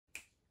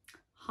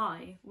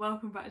Hi,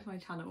 welcome back to my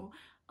channel.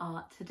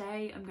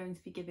 Today I'm going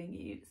to be giving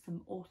you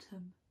some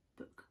autumn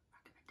book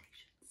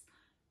recommendations.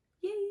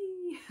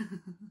 Yay!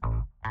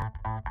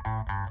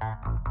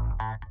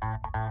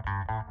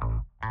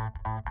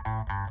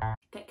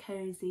 Get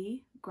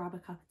cozy, grab a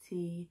cup of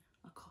tea,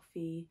 a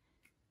coffee,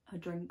 a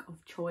drink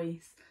of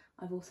choice.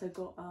 I've also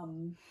got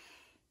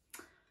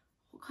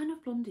what kind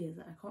of blondie is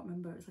it? I can't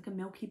remember. It's like a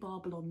Milky Bar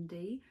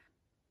blondie.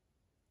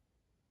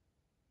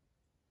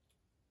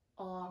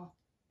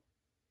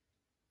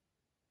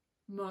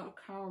 No,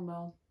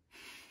 caramel.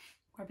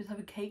 Grab yourself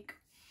a cake,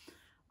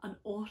 an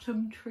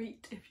autumn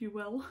treat if you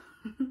will.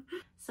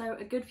 So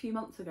a good few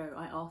months ago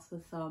I asked for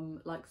some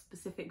like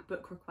specific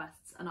book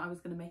requests and I was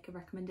going to make a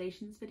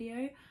recommendations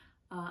video.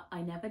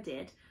 I never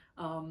did.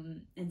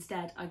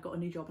 Instead I got a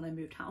new job and I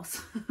moved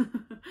house.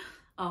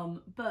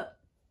 But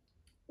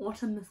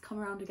autumn has come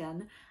around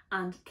again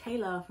and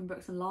Kayla from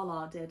Books and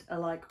LaValle did a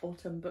like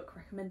autumn book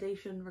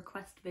recommendation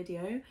request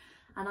video.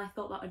 And I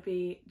thought that would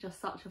be just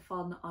such a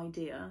fun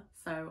idea,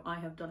 so I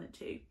have done it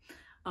too.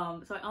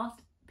 So I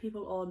asked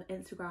people on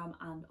Instagram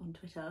and on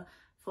Twitter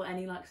for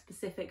any like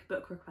specific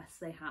book requests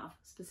they have,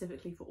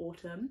 specifically for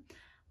autumn,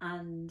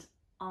 and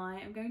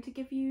I am going to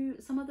give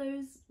you some of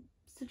those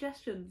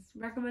suggestions,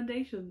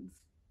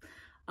 recommendations.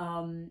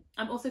 I'm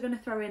also going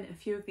to throw in a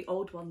few of the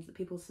old ones that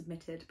people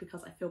submitted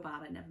because I feel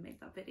bad I never made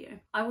that video.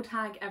 I will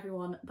tag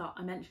everyone that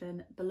I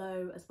mention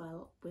below as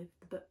well with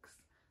the books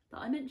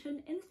that I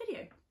mention in this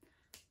video.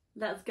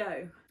 Let's go.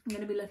 I'm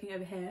going to be looking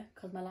over here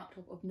because my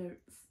laptop of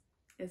notes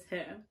is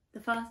here. The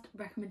first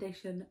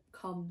recommendation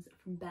comes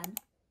from Ben,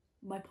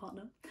 my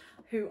partner,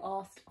 who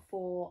asked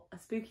for a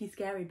spooky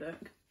scary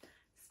book.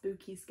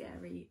 Spooky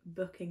scary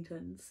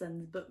Bookington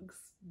sends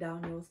books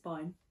down your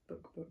spine.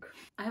 Book.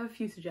 I have a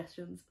few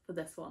suggestions for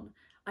this one.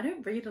 I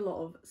don't read a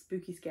lot of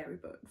spooky scary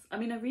books. I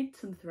mean, I read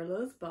some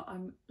thrillers, but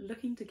I'm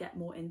looking to get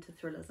more into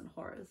thrillers and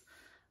horrors.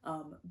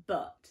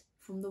 But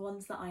from the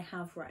ones that I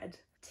have read,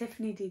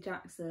 Tiffany D.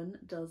 Jackson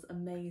does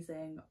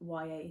amazing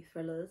YA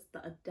thrillers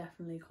that are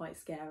definitely quite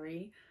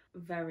scary,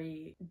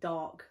 very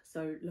dark,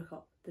 so look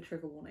up the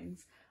trigger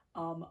warnings.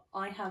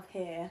 I have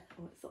here,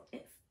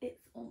 it's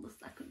on the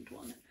second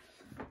one,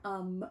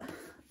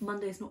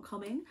 Monday's Not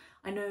Coming.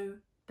 I know,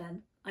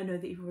 Ben, I know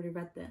that you've already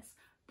read this,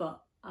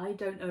 but I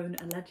don't own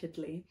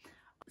Allegedly,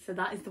 so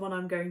that is the one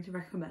I'm going to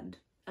recommend,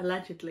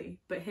 allegedly,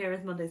 but here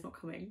is Monday's Not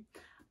Coming.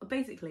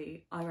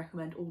 Basically, I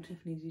recommend all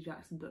Tiffany D.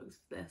 Jackson books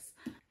for this.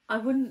 I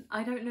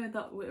don't know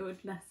that it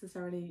would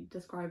necessarily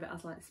describe it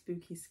as like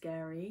spooky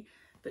scary,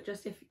 but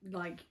just if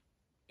like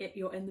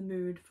you're in the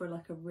mood for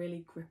like a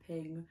really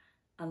gripping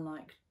and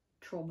like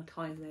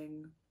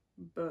traumatizing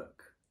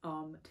book,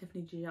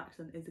 Tiffany D.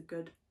 Jackson is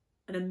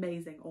an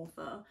amazing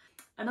author.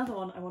 Another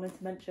one I wanted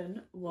to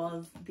mention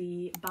was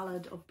the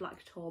Ballad of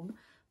Black Tom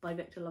by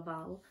Victor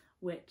LaValle,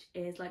 which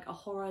is like a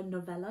horror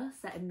novella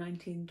set in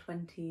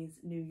 1920s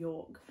New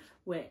York,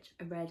 which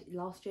I read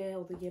last year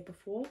or the year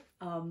before,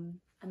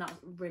 and that's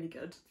really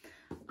good.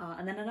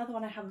 And then another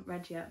one I haven't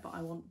read yet but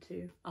I want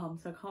to,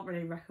 so I can't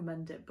really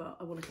recommend it but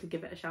I wanted to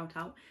give it a shout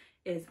out,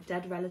 is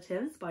Dead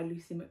Relatives by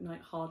Lucie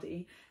McKnight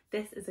Hardy.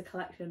 This is a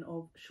collection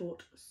of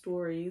short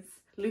stories.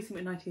 Lucie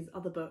McKnight's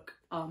other book,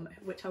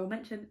 which I will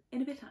mention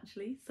in a bit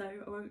actually, so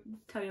I won't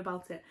tell you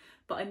about it,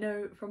 but I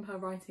know from her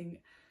writing,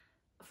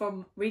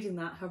 from reading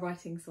that, her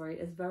writing,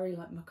 is very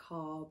like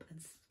macabre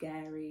and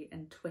scary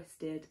and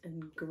twisted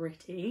and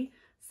gritty,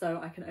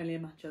 so I can only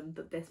imagine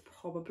that this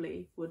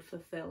probably would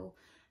fulfill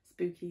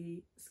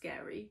spooky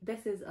scary.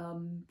 This is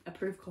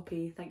approved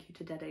copy, thank you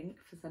to Dead Ink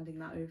for sending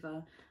that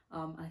over.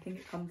 I think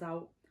it comes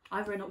out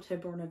either in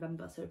October or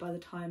November, so by the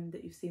time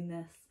that you've seen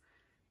this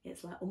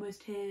it's like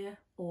almost here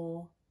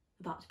or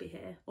about to be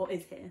here or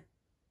is here.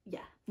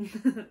 Yeah.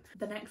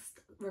 The next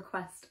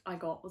request I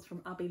got was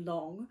from Abby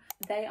Long.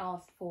 They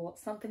asked for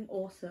something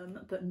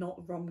awesome but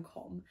not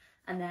rom-com,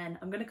 and then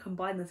I'm going to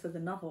combine this with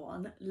another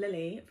one.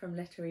 Lily from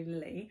Literary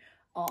Lily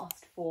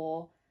asked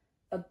for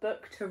a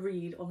book to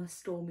read on a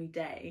stormy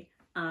day,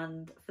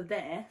 and for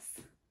this,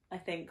 I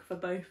think for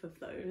both of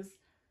those,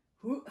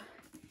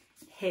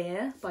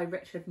 Here by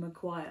Richard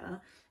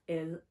McGuire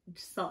is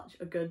such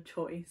a good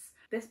choice.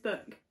 This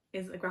book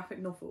is a graphic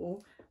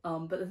novel,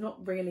 but there's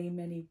not really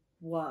many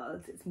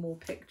words, it's more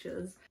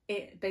pictures.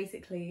 It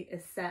basically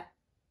is set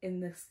in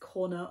this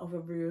corner of a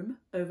room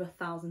over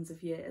thousands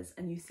of years,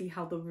 and you see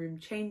how the room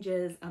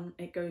changes, and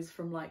it goes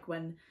from like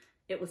when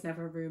it was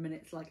never a room and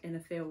it's like in a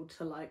field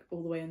to like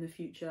all the way in the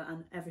future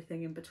and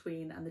everything in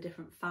between, and the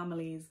different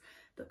families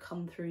that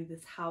come through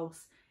this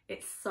house.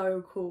 It's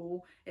so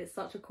cool, it's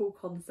such a cool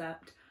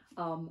concept.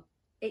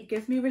 It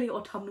gives me really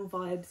autumnal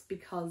vibes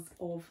because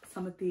of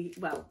some of the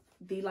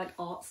like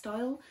art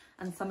style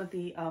and some of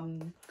the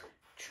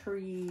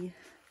tree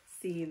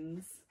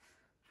scenes.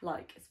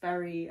 Like it's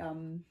very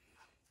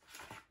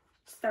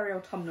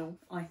autumnal,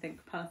 I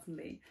think,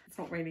 personally.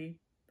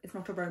 It's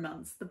not a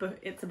romance, the book,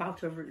 it's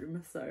about a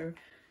room, so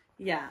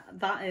yeah,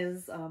 that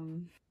is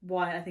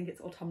why I think it's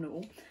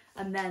autumnal.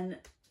 And then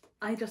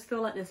I just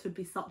feel like this would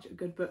be such a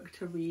good book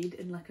to read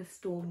in like a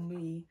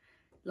stormy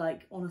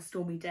like on a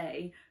stormy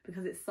day,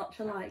 because it's such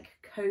a like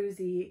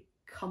cozy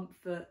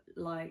comfort,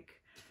 like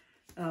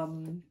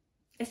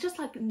it's just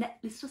like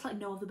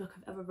no other book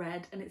I've ever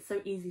read, and it's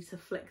so easy to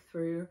flick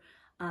through,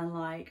 and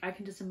like I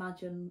can just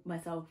imagine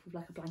myself with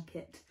like a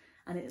blanket,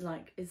 and it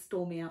like is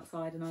stormy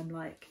outside, and I'm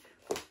like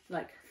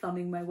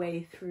thumbing my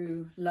way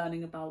through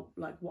learning about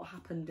like what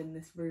happened in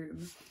this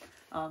room.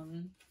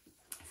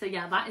 So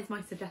yeah, that is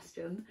my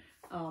suggestion.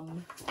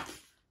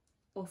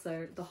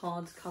 Also the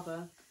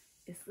hardcover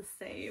is the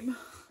same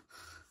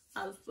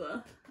as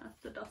the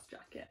dust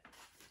jacket.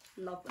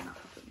 Love when that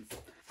happens.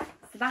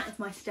 So that is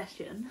my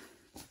suggestion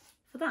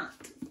for that.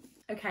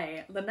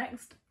 Okay, the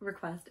next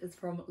request is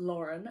from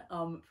Lauren,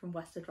 from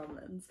Wester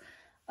Drumlands.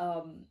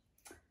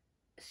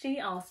 She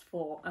asked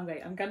for,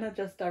 I'm gonna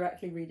just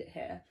directly read it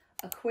here.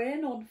 A queer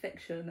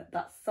non-fiction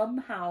that's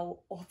somehow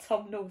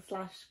autumnal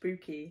 /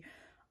 spooky.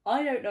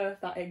 I don't know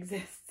if that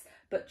exists,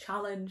 but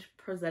challenge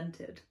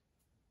presented.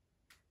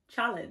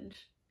 Challenge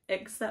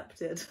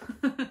accepted.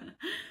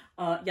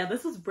 Yeah,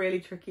 this was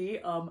really tricky,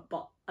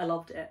 but I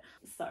loved it.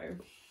 So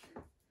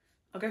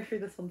I'll go through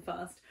this one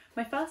first.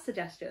 My first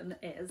suggestion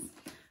is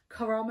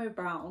Karamo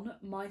Brown,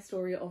 My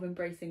Story of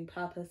Embracing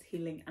Purpose,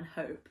 Healing and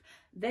Hope.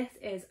 This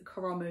is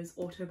Karamo's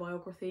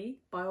autobiography.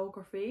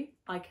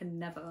 I can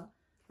never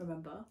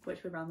remember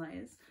which way round that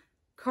is.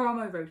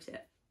 Karamo wrote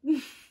it.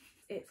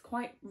 It's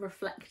quite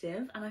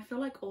reflective, and I feel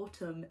like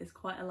autumn is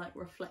quite a like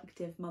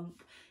reflective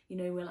month. You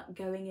know, we're like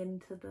going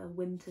into the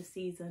winter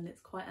season.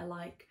 It's quite a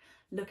like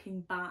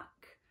looking back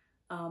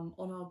on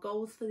our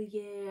goals for the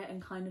year,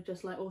 and kind of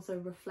just like also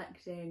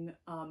reflecting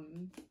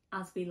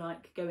as we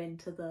like go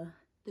into the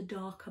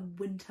darker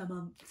winter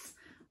months.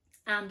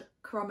 And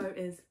Karamo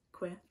is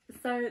queer,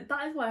 so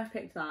that is why I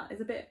picked that.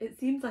 It's a bit, it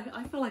seems like,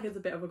 I feel like it's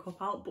a bit of a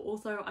cop-out, but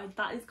also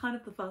that is kind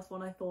of the first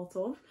one I thought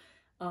of.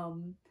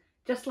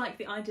 Just like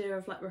the idea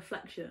of like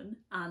reflection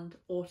and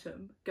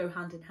autumn go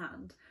hand in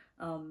hand,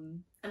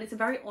 and it's a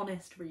very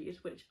honest read,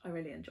 which I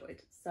really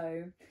enjoyed.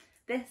 So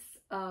this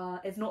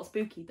is not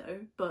spooky though,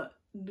 but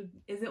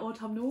is it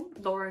autumnal?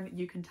 Lauren,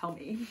 you can tell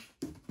me.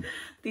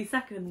 The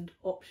second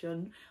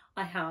option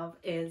I have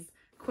is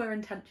Queer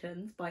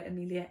Intentions by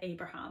Amelia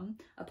Abraham,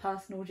 a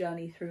personal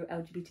journey through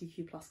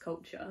LGBTQ+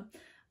 culture.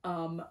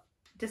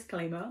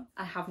 Disclaimer,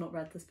 I have not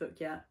read this book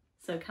yet,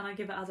 so can I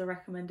give it as a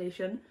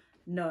recommendation?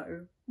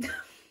 No.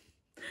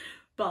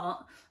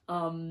 But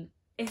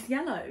it's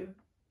yellow,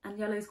 and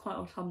yellow is quite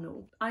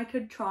autumnal. I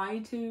could try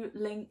to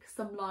link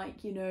some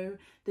like, you know,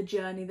 the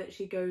journey that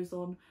she goes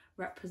on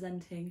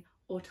representing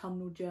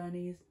autumnal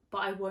journeys, but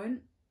I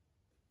won't.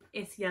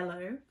 It's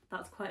yellow.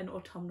 That's quite an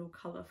autumnal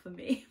colour for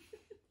me.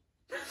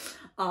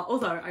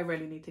 Also, I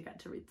really need to get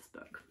to read this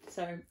book,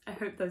 so I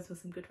hope those were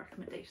some good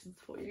recommendations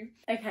for you.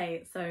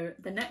 Okay, so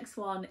the next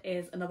one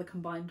is another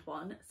combined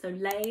one. So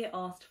Lay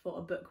asked for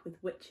a book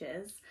with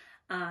witches,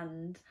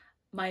 and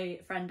my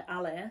friend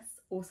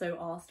Alice also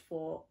asked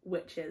for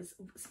witches,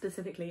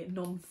 specifically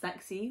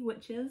non-sexy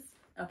witches.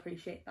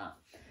 Appreciate that.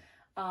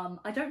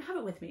 I don't have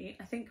it with me.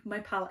 I think my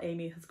pal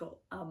Amy has got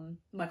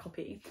my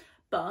copy,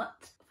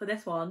 but for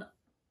this one,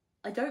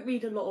 I don't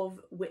read a lot of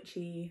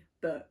witchy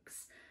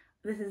books.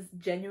 This is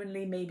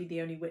genuinely maybe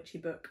the only witchy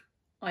book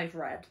I've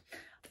read,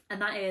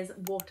 and that is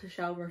Water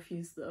Shall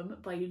Refuse Them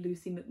by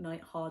Lucie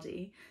McKnight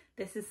Hardy.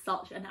 This is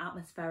such an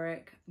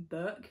atmospheric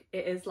book.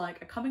 It is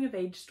like a coming of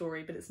age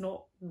story, but it's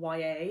not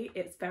YA.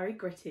 It's very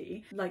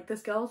gritty. Like,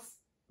 this girl's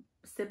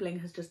sibling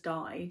has just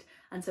died,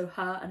 and so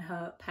her and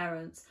her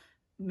parents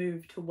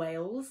moved to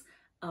Wales,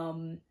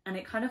 and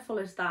it kind of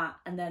follows that,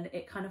 and then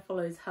it kind of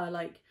follows her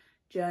like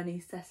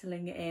journey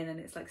settling in, and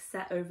it's like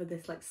set over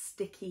this like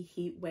sticky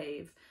heat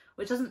wave,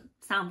 which doesn't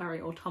sound very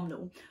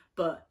autumnal,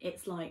 but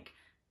it's like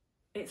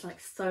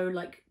so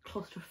like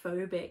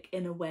claustrophobic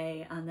in a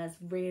way, and there's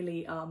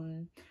really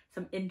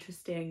some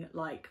interesting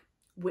like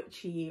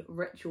witchy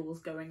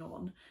rituals going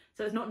on.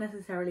 So it's not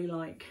necessarily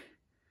like,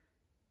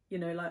 you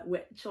know, like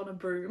witch on a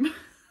broom,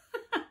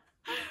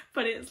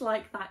 but it's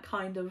like that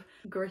kind of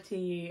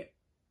gritty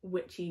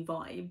witchy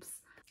vibes,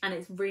 and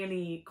it's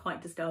really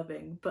quite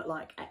disturbing but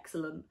like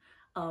excellent.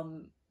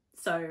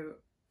 So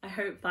I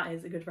hope that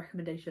is a good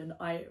recommendation.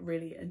 I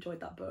really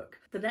enjoyed that book.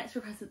 The next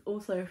request is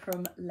also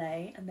from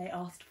Lay, and they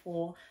asked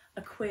for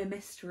a queer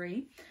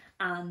mystery,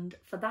 and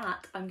for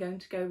that I'm going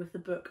to go with the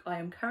book I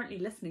am currently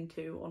listening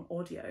to on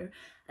audio,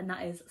 and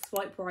that is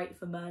Swipe Right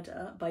for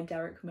Murder by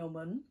Derek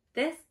Milman.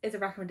 This is a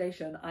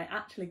recommendation I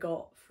actually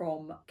got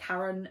from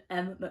Karen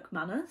M.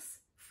 McManus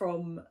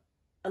from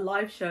a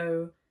live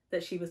show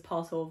that she was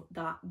part of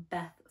that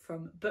Beth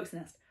from Books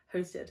Nest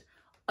hosted.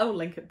 I will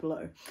link it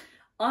below.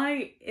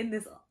 In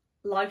this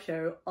live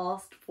show,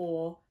 asked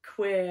for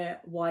queer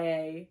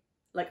YA,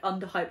 like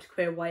underhyped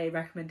queer YA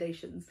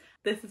recommendations.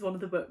 This is one of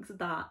the books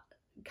that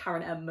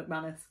Karen M.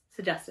 McManus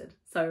suggested,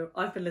 so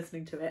I've been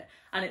listening to it,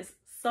 and it's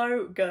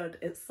so good.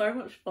 It's so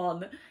much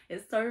fun.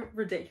 It's so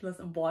ridiculous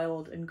and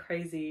wild and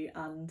crazy,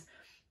 and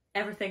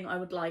everything I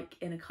would like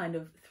in a kind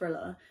of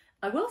thriller.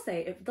 I will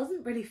say it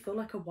doesn't really feel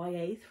like a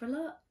YA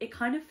thriller. It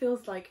kind of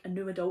feels like a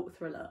new adult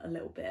thriller a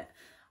little bit,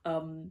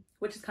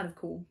 which is kind of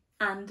cool.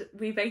 And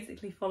we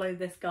basically follow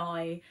this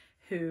guy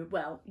who,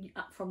 well,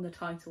 from the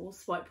title,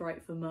 Swipe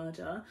Right for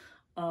Murder,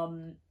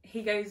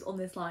 he goes on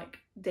this like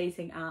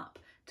dating app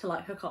to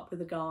like hook up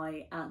with a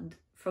guy, and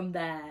from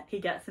there he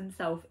gets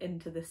himself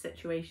into this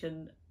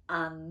situation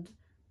and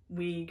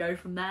we go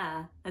from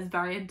there. It's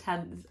very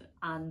intense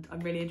and I'm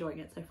really enjoying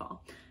it so far.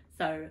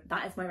 So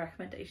that is my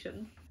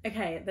recommendation.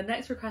 Okay, the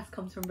next request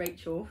comes from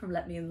Rachel from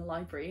Let Me in the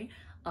Library.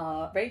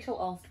 Rachel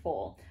asked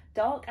for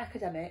dark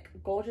academic,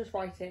 gorgeous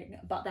writing,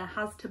 but there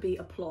has to be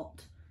a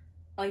plot.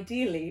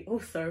 Ideally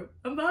also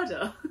a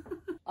murder.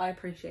 I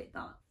appreciate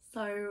that.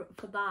 So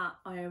for that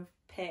I have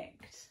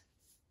picked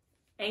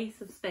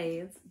Ace of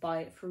Spades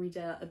by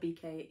Faridah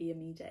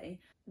Àbíké-Íyímídé.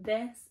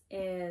 This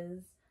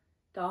is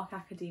dark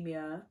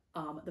academia.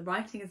 The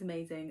writing is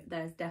amazing.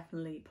 There's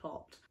definitely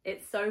plot.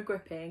 It's so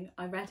gripping.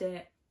 I read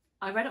it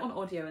on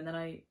audio and then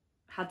I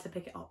had to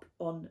pick it up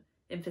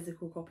in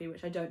physical copy,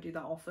 which I don't do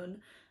that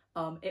often.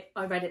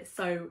 I read it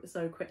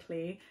so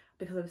quickly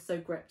because I was so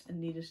gripped and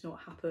needed to know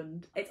what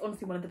happened. It's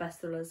honestly one of the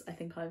best thrillers I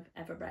think I've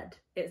ever read.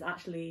 It's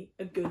actually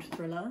a good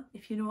thriller,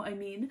 if you know what I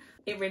mean.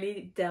 It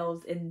really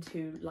delves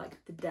into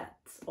like the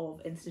depths of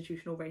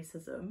institutional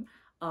racism.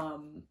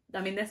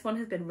 I mean, this one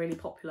has been really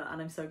popular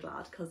and I'm so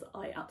glad because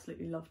I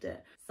absolutely loved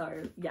it.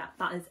 So yeah,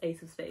 that is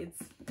Ace of Spades.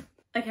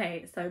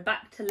 Okay, so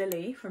back to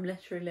Lily from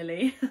Literary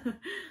Lily.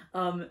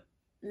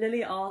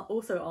 Lily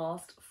also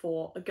asked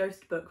for a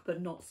ghost book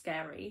but not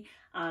scary,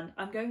 and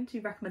I'm going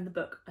to recommend the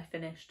book I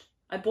finished.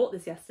 I bought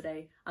this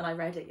yesterday and I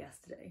read it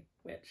yesterday,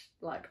 which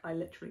like I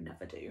literally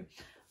never do,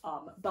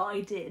 but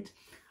I did.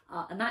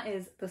 And that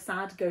is The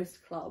Sad Ghost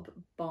Club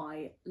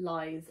by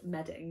Liz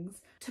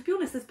Meddings. To be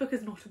honest, this book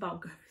is not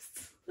about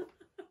ghosts.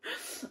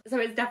 So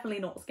it's definitely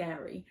not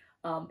scary.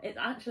 It's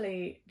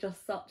actually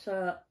just such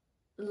a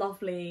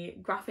lovely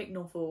graphic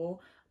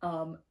novel,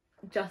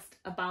 just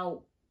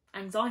about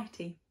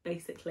anxiety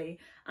basically,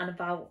 and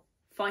about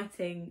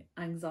fighting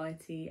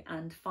anxiety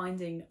and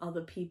finding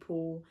other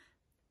people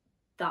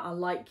that are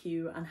like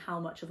you and how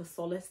much of a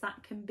solace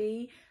that can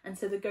be. And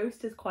so the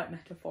ghost is quite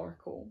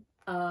metaphorical.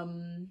 What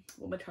am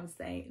I trying to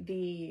say?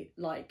 The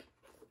like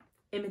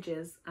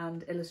images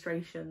and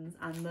illustrations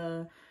and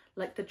the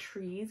like the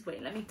trees.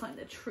 Wait, let me find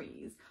the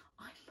trees.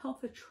 I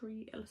love a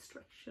tree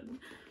illustration.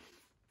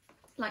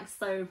 Like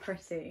so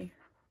pretty.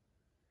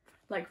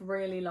 Like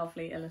really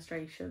lovely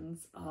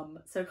illustrations.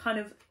 So kind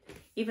of,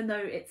 even though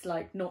it's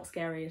like not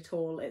scary at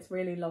all, it's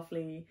really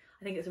lovely.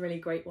 I think it's a really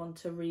great one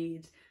to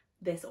read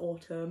this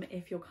autumn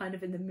if you're kind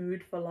of in the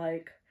mood for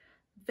like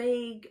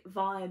vague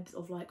vibes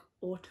of like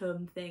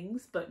autumn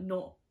things but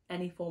not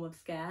any form of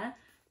scare.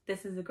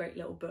 This is a great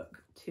little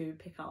book to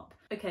pick up.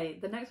 Okay,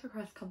 the next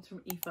request comes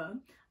from Aoife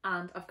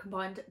and I've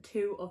combined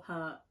two of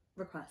her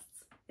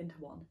requests into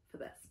one for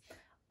this.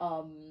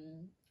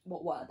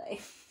 What were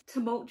they?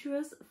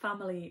 Tumultuous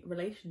family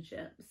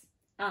relationships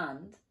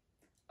and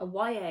a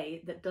YA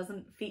that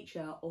doesn't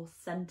feature or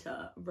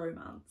centre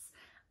romance.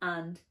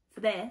 And for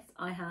this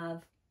I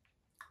have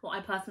what I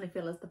personally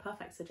feel is the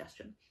perfect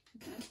suggestion.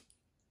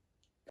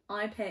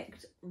 I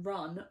picked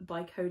Run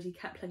by Cody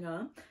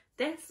Keplinger.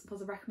 This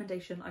was a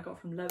recommendation I got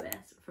from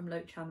Lois from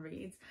Lochan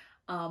Reads.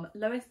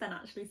 Lois then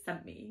actually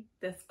sent me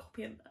this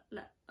copy and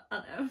I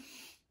don't know,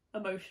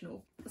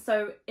 emotional.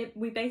 So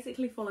we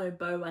basically follow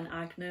Beau and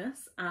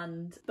Agnes,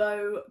 and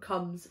Beau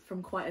comes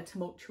from quite a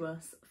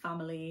tumultuous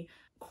family,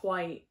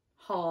 quite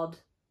hard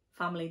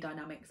family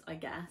dynamics I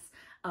guess,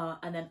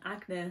 and then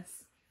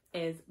Agnes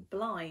is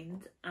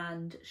blind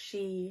and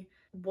she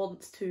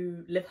wants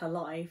to live her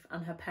life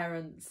and her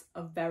parents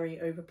are very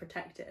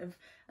overprotective,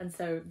 and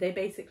so they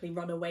basically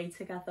run away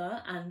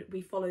together and we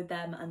follow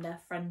them and their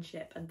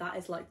friendship, and that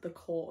is like the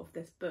core of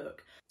this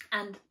book.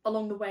 And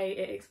along the way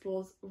it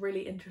explores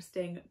really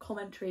interesting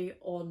commentary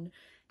on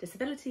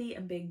disability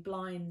and being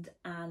blind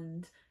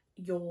and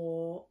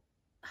your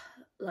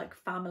like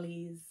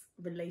family's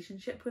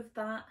relationship with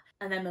that.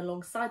 And then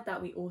alongside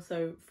that we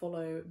also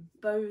follow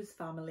Beau's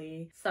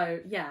family. So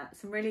yeah,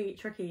 some really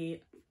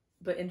tricky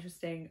but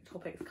interesting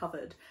topics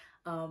covered,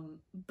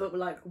 but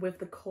like with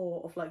the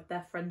core of like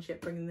their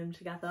friendship bringing them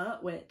together,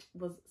 which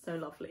was so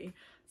lovely.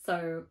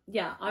 So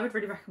yeah, I would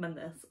really recommend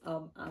this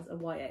as a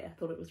YA. I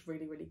thought it was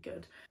really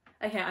good.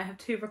 Okay, I have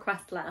two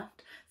requests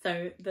left.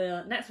 So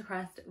the next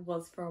request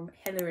was from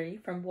Hilary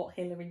from What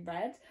Hilary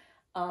Read,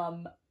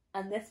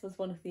 and this was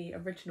one of the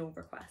original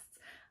requests,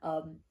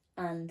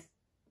 and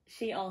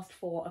she asked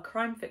for a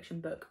crime fiction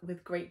book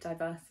with great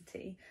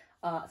diversity.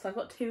 So I've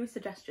got two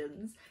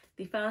suggestions.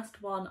 The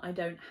first one I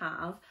don't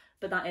have,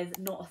 but that is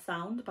Not a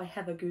Sound by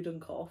Heather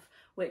Gudenkoff,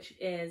 which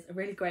is a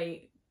really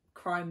great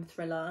crime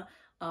thriller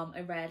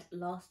I read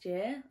last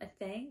year, I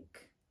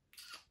think.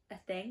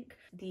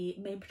 The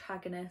main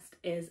protagonist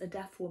is a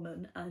deaf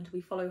woman and we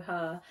follow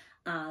her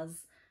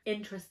as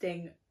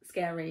interesting,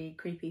 scary,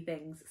 creepy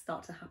things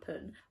start to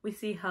happen. We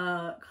see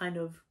her kind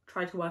of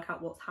try to work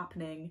out what's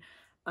happening,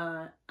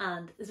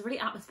 and it's a really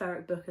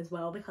atmospheric book as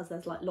well because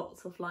there's like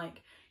lots of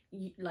like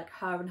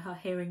her and her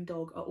hearing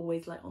dog are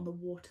always like on the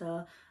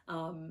water,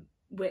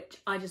 which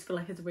I just feel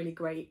like is a really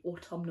great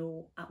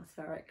autumnal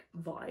atmospheric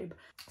vibe.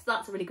 So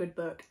that's a really good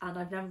book, and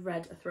I've never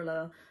read a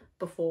thriller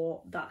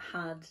before that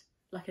had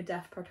like a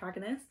deaf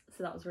protagonist,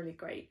 so that was really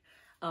great.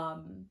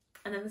 And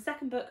then the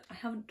second book I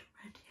haven't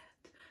read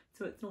yet,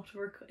 so it's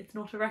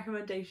not a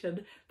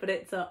recommendation, but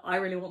it's a I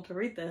really want to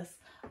read this,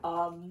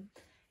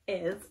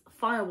 is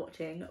Fire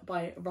Watching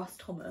by Russ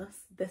Thomas.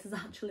 This is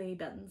actually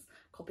Ben's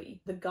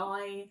copy. The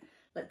guy,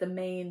 like the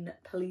main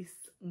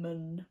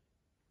policeman,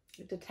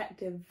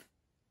 detective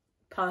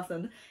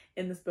person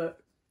in this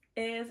book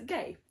is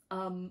gay.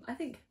 I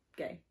think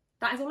gay.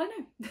 That is all I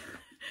know.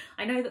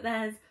 I know that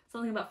there's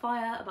something about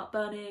fire, about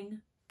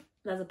burning.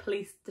 There's a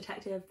police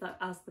detective that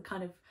as the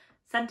kind of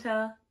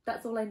centre.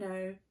 That's all I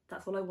know.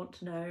 That's all I want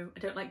to know. I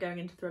don't like going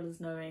into thrillers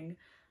knowing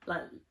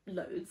like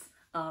loads.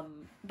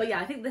 But yeah,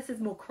 I think this is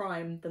more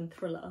crime than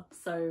thriller,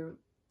 so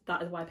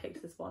that is why I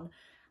picked this one.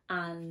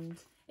 And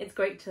it's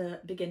great to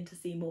begin to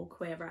see more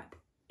queer rep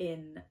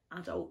in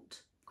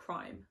adult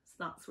crime, so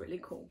that's really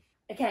cool.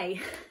 Okay,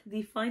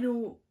 the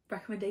final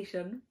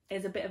recommendation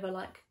is a bit of a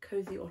like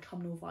cozy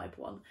autumnal vibe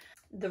one.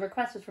 The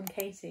request was from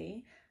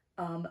Katie,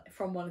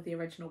 from one of the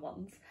original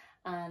ones,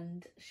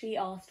 and she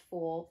asked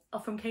for,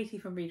 from Katie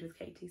from Read with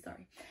Katie,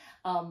 sorry.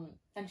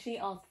 And she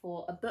asked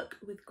for a book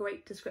with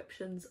great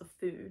descriptions of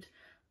food.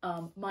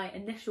 My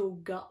initial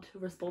gut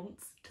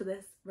response to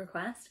this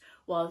request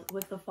was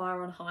With the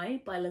Fire on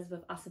High by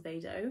Elizabeth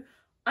Acevedo.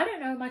 I don't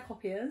know where my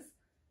copy is.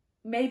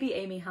 Maybe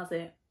Amy has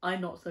it,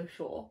 I'm not so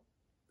sure.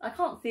 I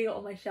can't see it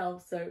on my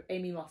shelves, so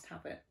Amy must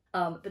have it.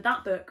 But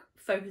that book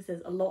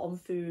focuses a lot on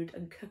food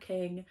and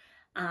cooking,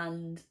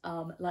 and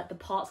like the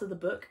parts of the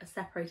book are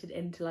separated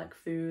into like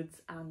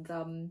foods,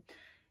 and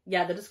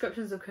yeah, the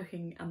descriptions of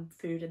cooking and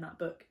food in that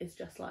book is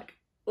just like,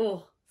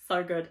 oh,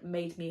 so good,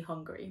 made me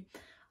hungry.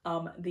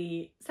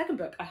 The second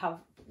book I have,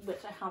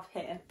 which I have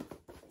here,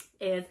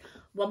 is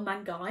One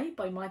Man Guy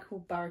by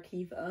Michael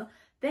Barakiva.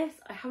 This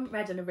I haven't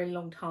read in a really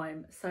long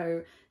time,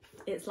 so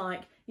it's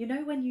like, you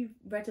know when you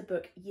read a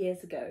book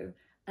years ago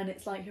and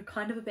it's like you're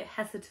kind of a bit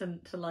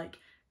hesitant to like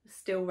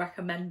still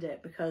recommend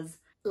it because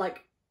like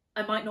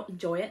I might not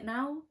enjoy it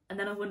now and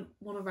then I wouldn't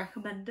want to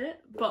recommend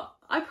it, but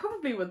I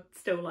probably would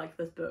still like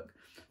this book.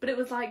 But it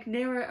was like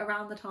nearer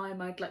around the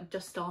time I'd like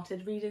just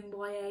started reading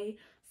YA,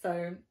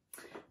 so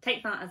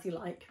take that as you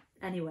like.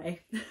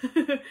 Anyway,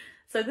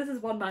 so this is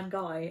One Man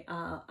Guy,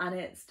 and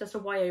it's just a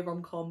YA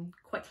rom-com,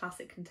 quite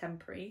classic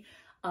contemporary,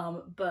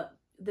 but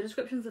the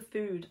descriptions of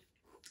food,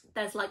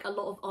 there's like a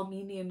lot of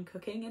Armenian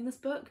cooking in this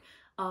book,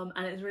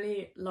 and it's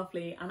really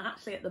lovely. And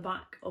actually at the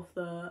back of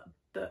the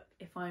book,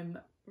 if I'm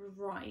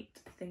right,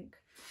 I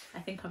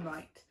think I'm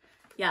right,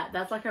 yeah,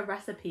 there's like a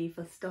recipe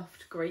for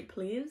stuffed grape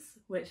leaves,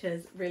 which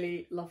is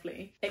really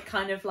lovely. It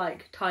kind of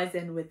like ties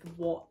in with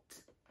what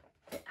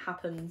it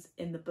happens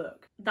in the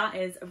book. That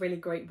is a really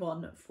great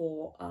one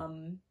for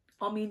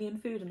Armenian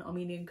food and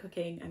Armenian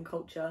cooking and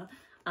culture,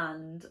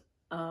 and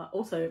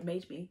also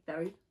made me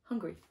very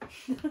hungry.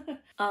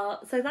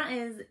 So that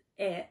is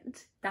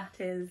it. That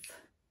is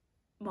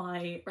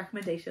my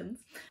recommendations.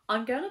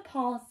 I'm gonna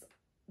pass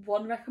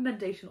one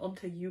recommendation on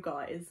to you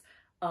guys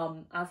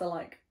as a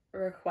like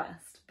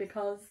request,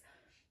 because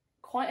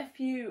I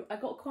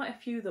got quite a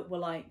few that were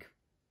like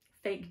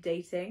fake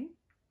dating.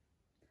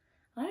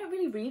 I don't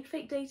really read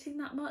fake dating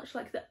that much,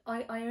 like that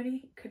I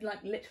only could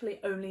like literally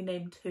only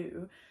name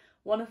two,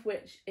 one of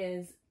which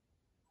is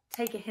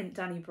Take a Hint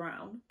Danny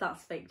Brown,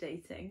 that's fake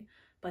dating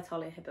by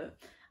Talia Hibbert,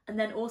 and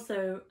then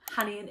also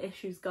Honey and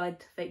Issue's Guide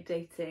to Fake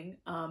Dating.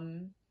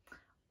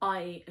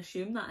 I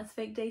assume that is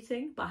fake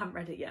dating, but I haven't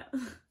read it yet.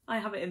 I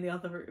have it in the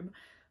other room.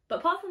 But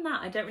apart from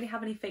that, I don't really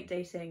have any fake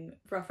dating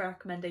rough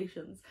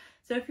recommendations,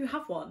 so if you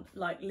have one,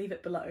 like, leave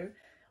it below.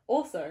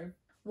 Also,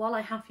 while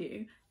I have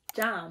you,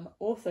 Jam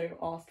also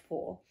asked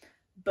for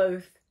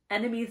both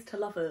enemies to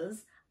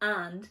lovers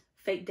and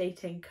fake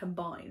dating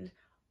combined.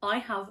 I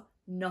have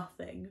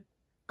nothing,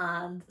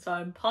 and so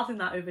I'm passing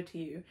that over to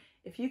you.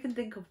 If you can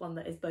think of one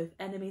that is both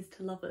enemies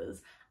to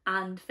lovers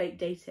and fake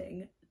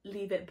dating,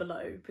 leave it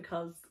below,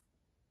 because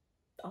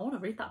I want to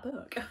read that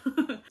book.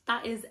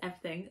 That is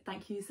everything.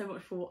 Thank you so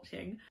much for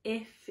watching.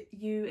 If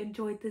you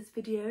enjoyed this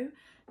video,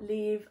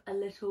 leave a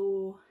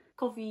little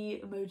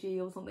coffee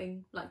emoji or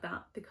something like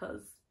that,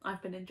 because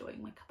I've been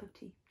enjoying my cup of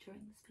tea during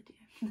this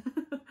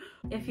video.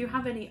 If you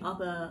have any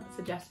other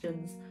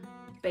suggestions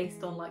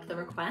based on like the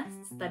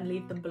requests, then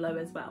leave them below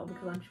as well,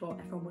 because I'm sure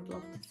everyone would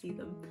love to see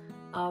them.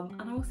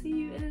 And I will see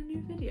you in a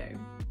new video.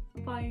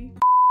 Bye.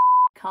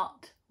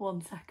 Cut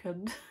 1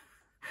 second.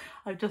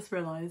 I've just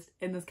realised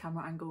in this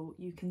camera angle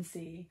you can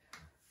see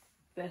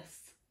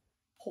this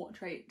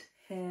portrait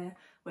here,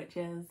 which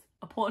is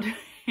a portrait,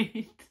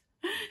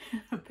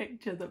 a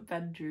picture that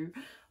Ben drew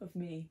of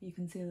me. You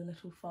can see the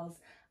little fuzz,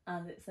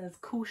 and it says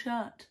cool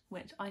shirt,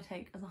 which I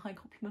take as a high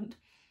compliment.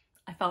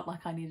 I felt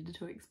like I needed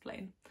to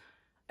explain.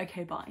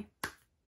 Okay, bye.